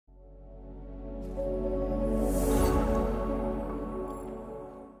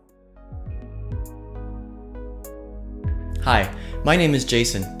Hi, my name is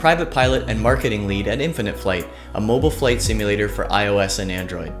Jason, private pilot and marketing lead at Infinite Flight, a mobile flight simulator for iOS and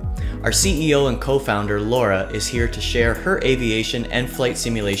Android. Our CEO and co-founder Laura is here to share her aviation and flight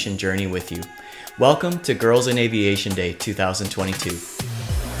simulation journey with you. Welcome to Girls in Aviation Day 2022.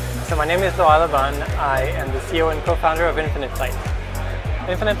 So my name is Laura Laban. I am the CEO and co-founder of Infinite Flight.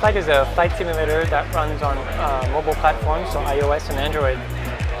 Infinite Flight is a flight simulator that runs on mobile platforms, so iOS and Android.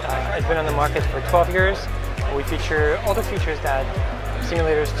 It's been on the market for 12 years. We feature all the features that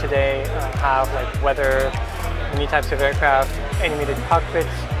simulators today have, like weather, many types of aircraft, animated cockpits,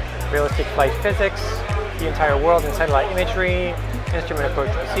 realistic flight physics, the entire world in satellite imagery, instrument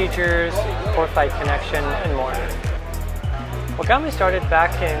approach procedures, for-flight connection, and more. What got me started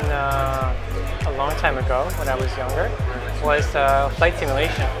back in a long time ago, when I was younger, was flight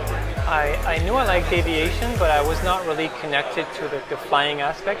simulation. I knew I liked aviation, but I was not really connected to the flying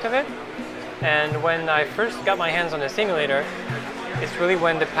aspect of it. And when I first got my hands on the simulator, it's really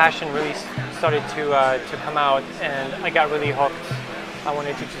when the passion really started to come out, and I got really hooked. I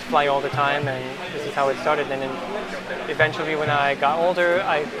wanted to just fly all the time, and this is how it started. And then eventually, when I got older,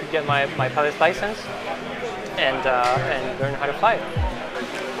 I could get my pilot's license and learn how to fly.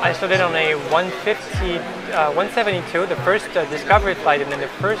 I started on a 172, the first discovery flight, and then the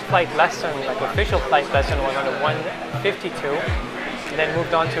first flight lesson, like official flight lesson, was on a 152. And then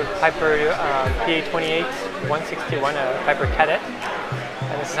moved on to Piper PA-28 161, a Piper Cadet,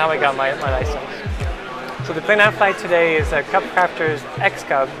 and this is how I got my license. So the plane I fly today is a Cub Crafter's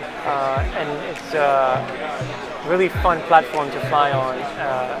X-Cub, and it's a really fun platform to fly on,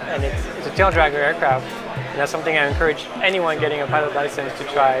 and it's a tail dragger aircraft, and that's something I encourage anyone getting a pilot license to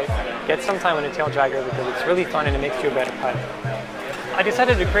try. Get some time on a tail dragger because it's really fun and it makes you a better pilot. I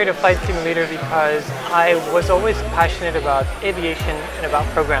decided to create a flight simulator because I was always passionate about aviation and about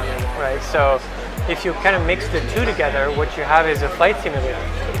programming, right? So if you kind of mix the two together, what you have is a flight simulator.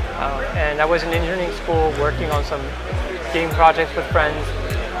 And I was in engineering school working on some game projects with friends,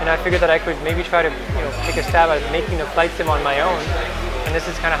 and I figured that I could maybe try to take a stab at making a flight sim on my own. And this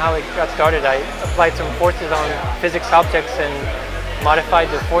is kind of how it got started. I applied some forces on physics objects and modified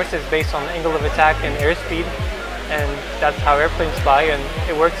the forces based on angle of attack and airspeed. And that's how airplanes fly, and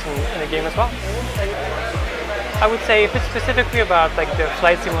it works in the game as well. I would say if it's specifically about like the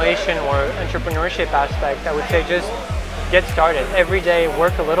flight simulation or entrepreneurship aspect, I would say just get started. Every day,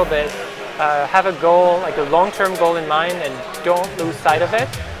 work a little bit, have a goal, like a long-term goal in mind, and don't lose sight of it.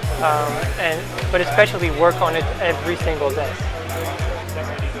 But especially work on it every single day.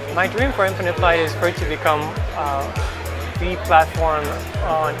 My dream for Infinite Flight is for it to become the platform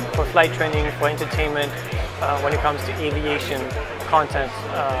for flight training, for entertainment, when it comes to aviation content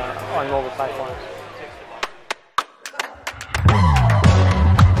on mobile platforms.